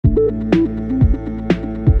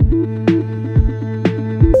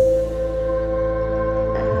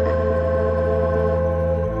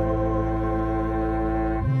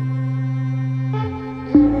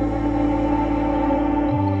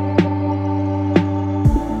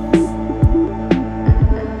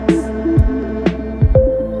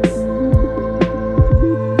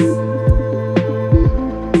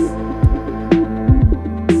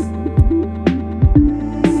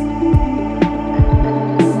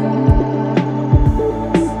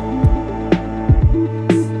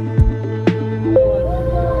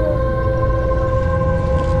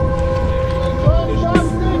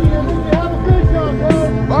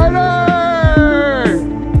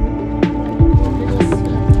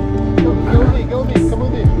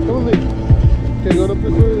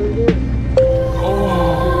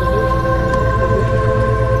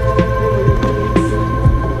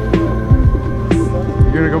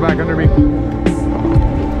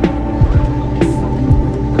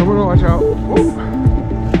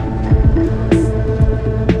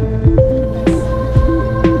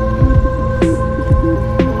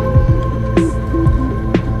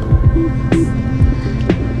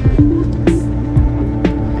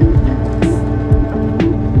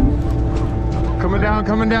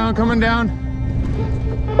coming down, coming down.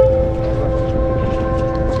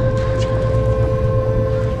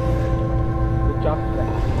 Good job.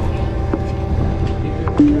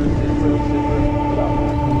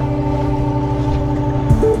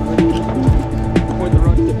 Point the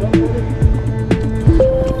wrong tip up.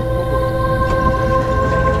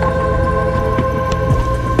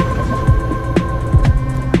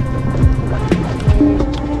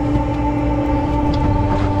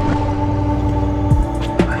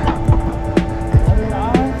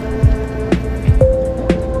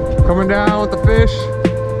 Coming down with the fish.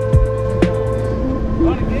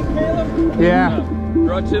 Yeah.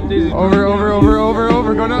 Draw tip easy.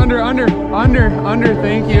 Over. Going under.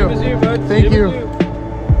 Thank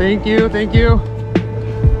you. Thank you.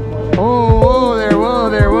 Oh, whoa there. Whoa.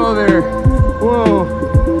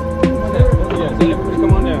 Yeah, everybody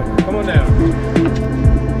come on down. Come on down.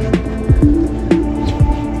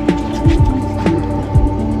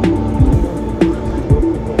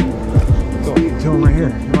 Kill him right here.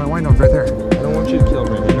 You want wind up right there. I don't want you to kill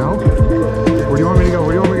me. No? Where do you want me to go?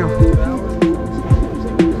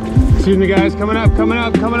 Excuse me, guys. Coming up with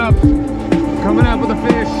a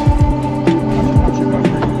fish.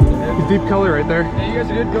 Deep color right there. Yeah, you guys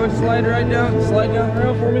are good. Go and slide down the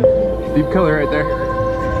rail for me. Deep color right there.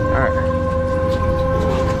 All right.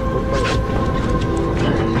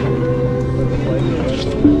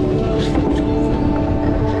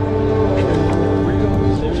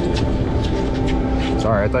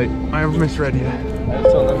 Sorry, I thought I misread you. I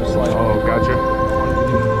just told them to slide. Oh, gotcha.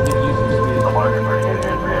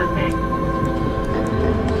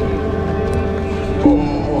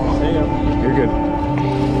 You're good.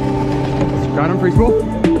 Got him, free spool?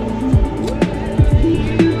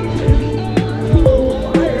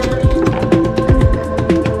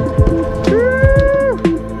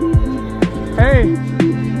 Hey,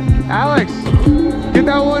 Alex, get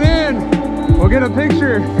that one in. We'll get a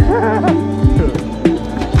picture.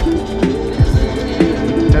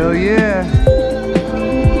 Hell yeah.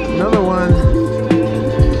 Another one.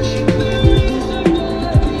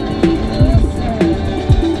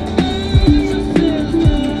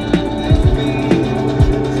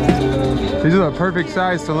 These are the perfect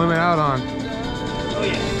size to limit out on. Oh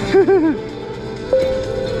yeah.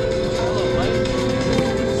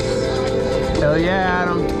 Hell yeah,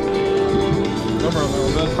 Adam. No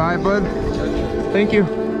problem, bud. Bye, bud. Thank you.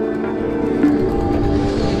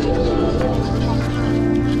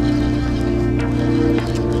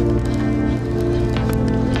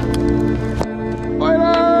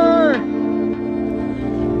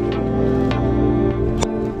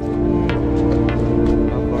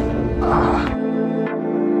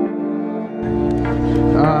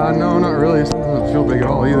 No, not really. This doesn't feel big at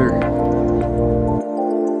all either.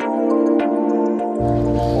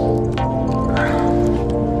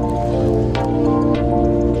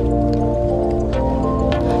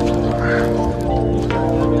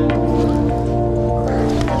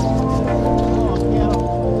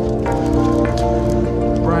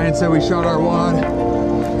 Brian said we shot our wad.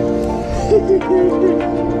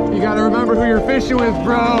 You gotta remember who you're fishing with,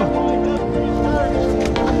 bro.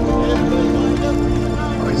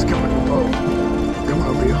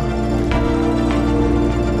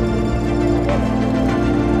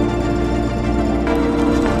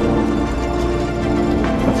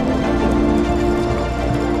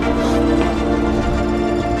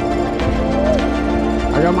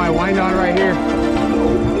 I got my wind on right here.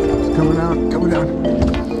 It's coming out, coming down.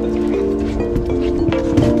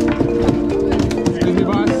 Excuse me,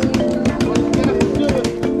 boss.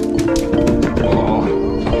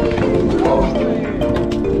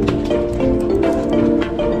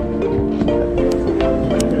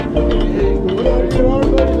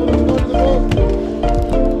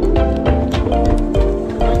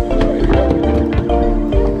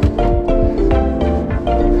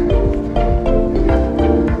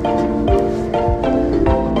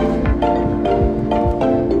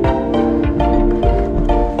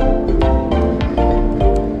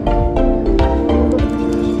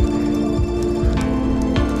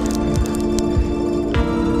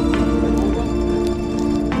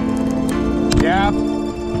 Cap.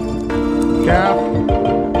 Got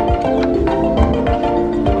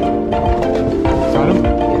him.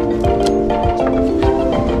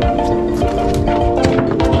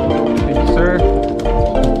 Thank you, sir.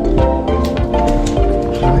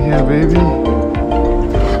 Oh yeah, baby.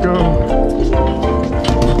 Let's go.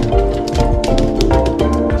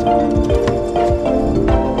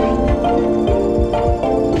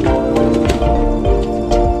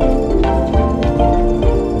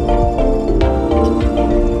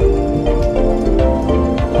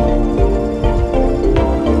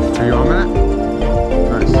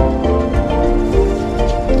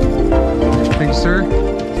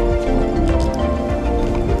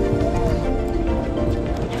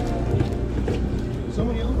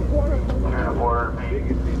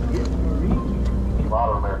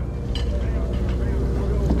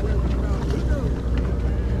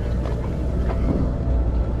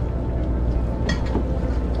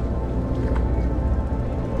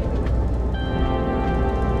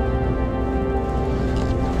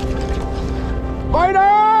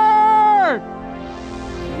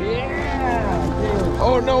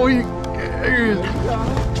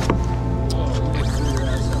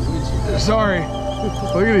 sorry.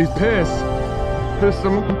 Look at these piss. Pissed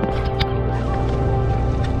them.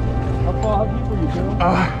 How deep are you,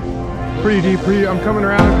 Joe? Pretty deep, I'm coming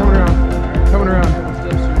around, coming around.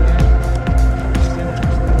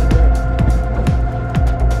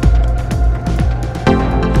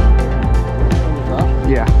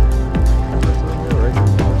 Yeah.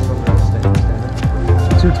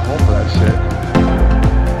 Too tall for that shit.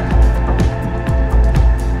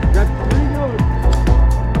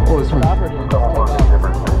 Oh, this one.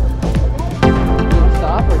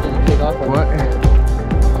 Stop or did you take off? What?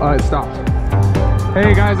 It stopped.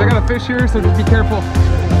 Hey guys, I got a fish here, so just be careful.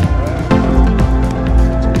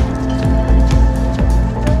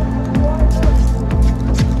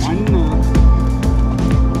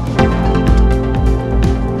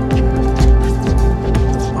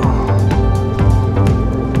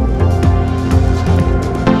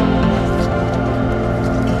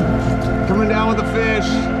 Coming down with the fish.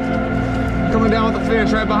 Coming down with the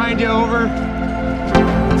fish right behind you, over.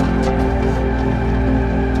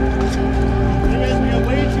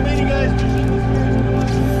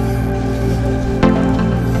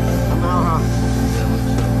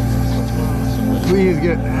 Please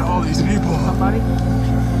get all these people. Somebody?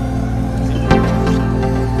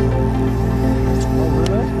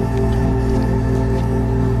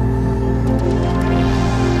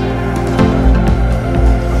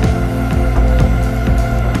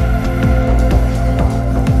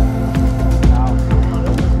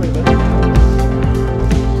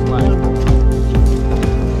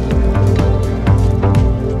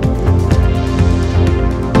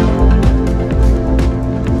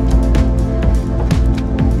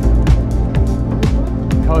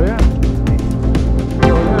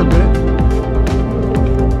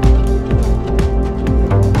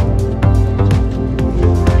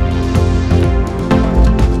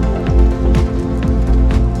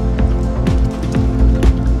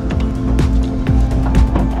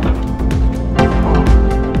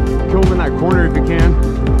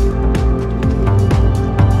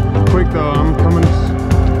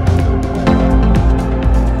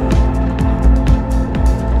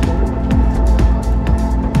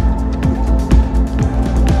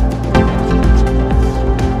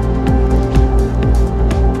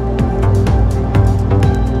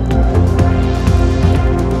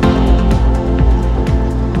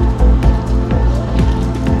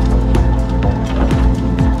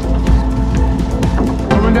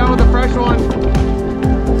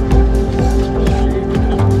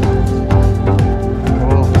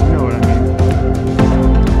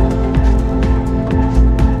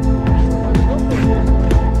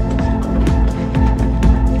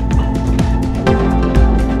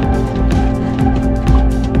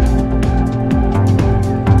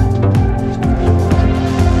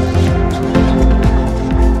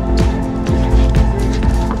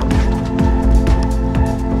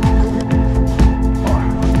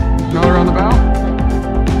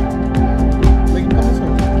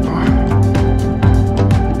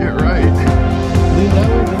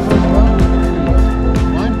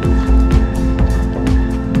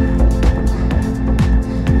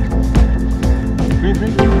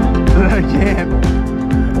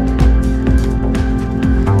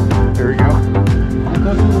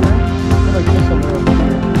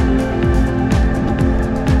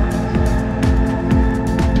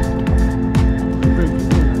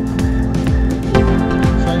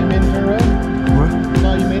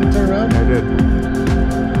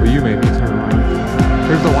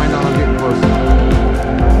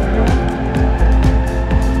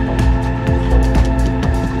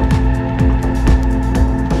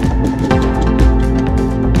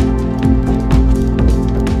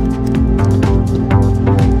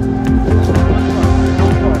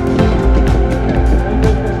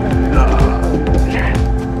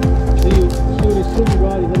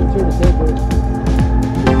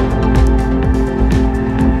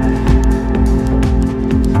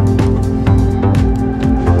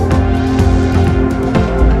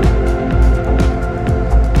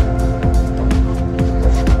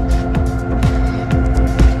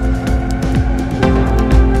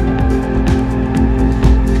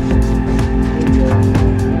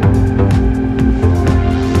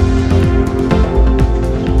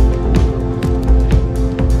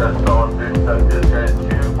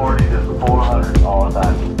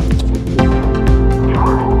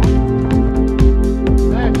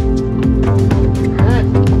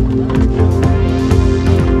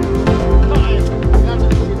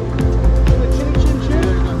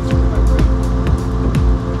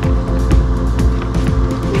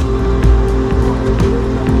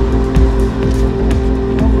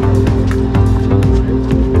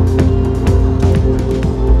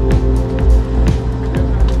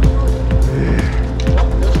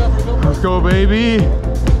 go, baby.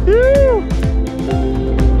 Woo!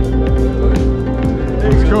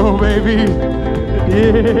 Let's go, baby.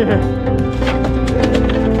 Yeah.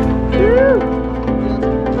 Woo!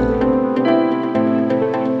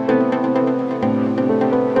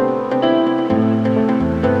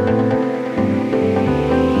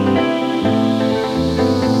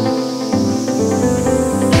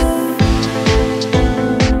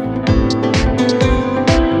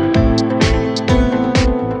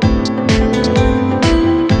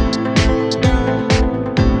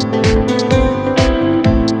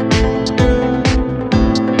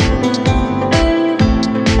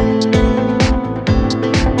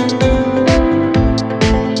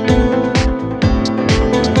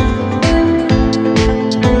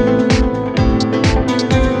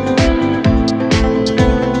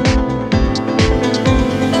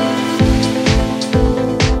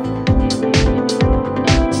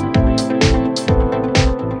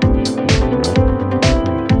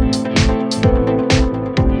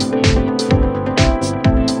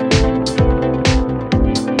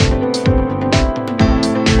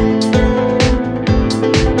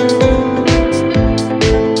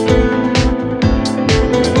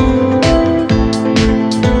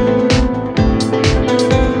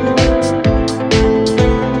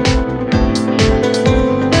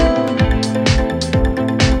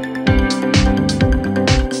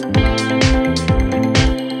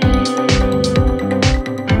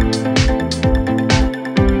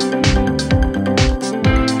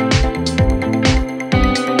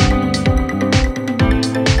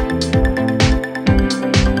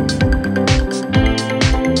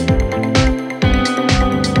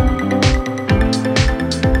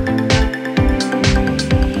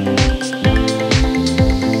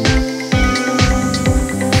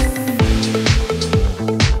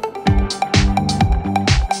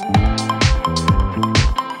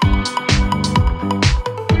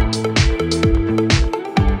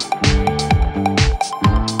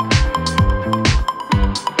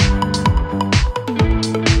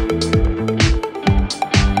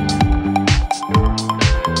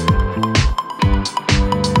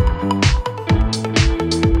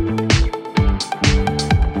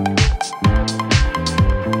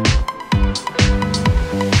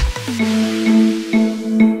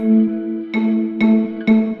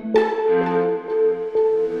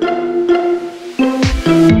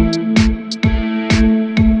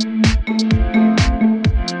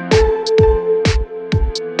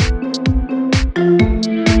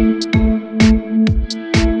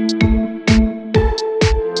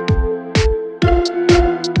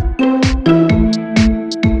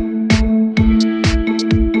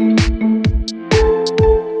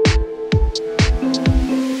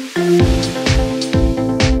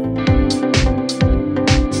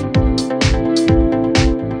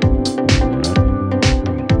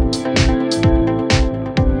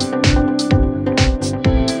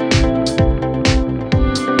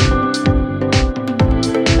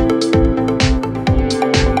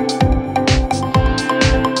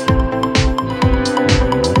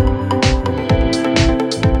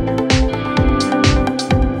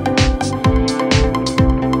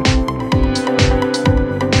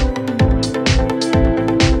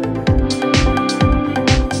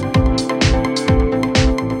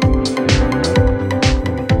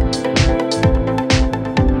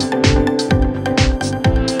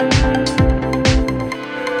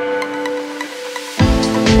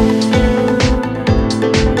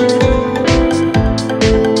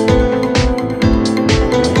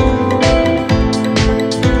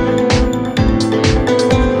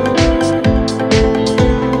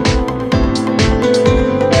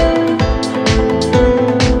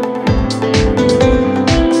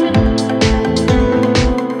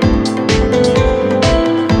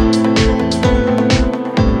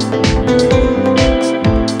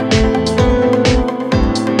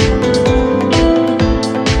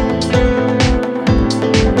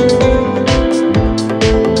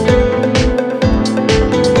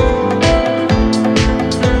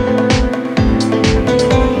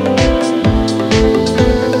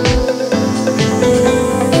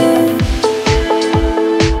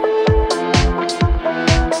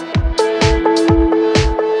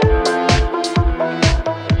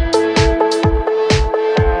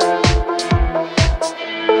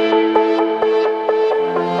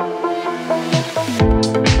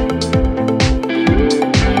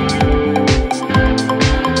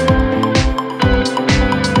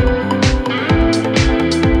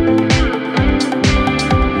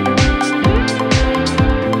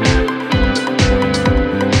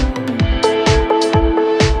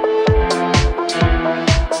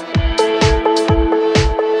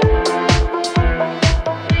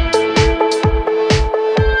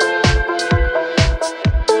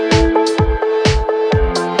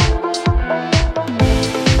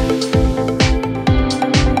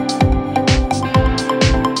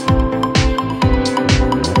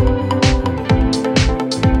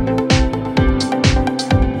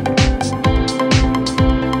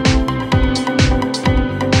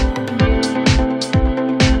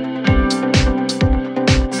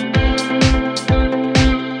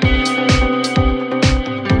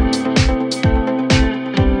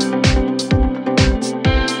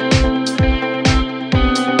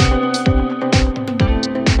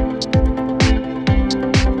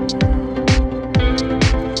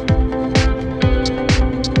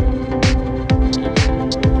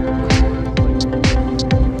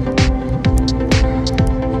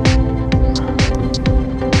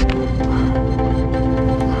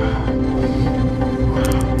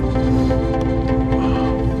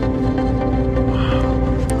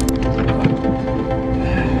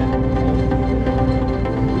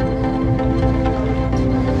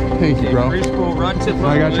 Thank you, bro. Preschool rod tip.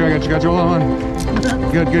 I got you. Hold on.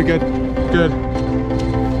 Good.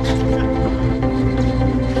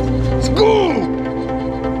 Let's go!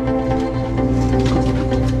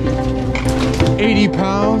 80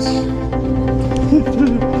 pounds.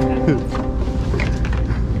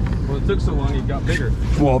 Well, it took so long, he got bigger.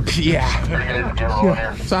 Well,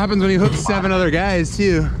 yeah. So happens when you hook 7 other guys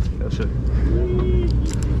too. That shit.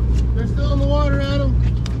 They're still in the water, Adam.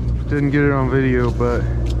 Didn't get it on video, but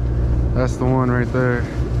that's the one right there.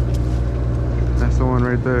 That's the one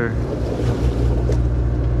right there.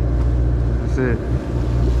 That's it.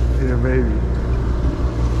 Yeah, baby.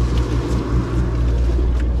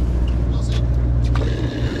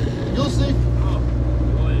 You'll see.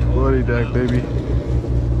 Bloody deck, baby.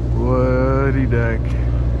 Bloody deck.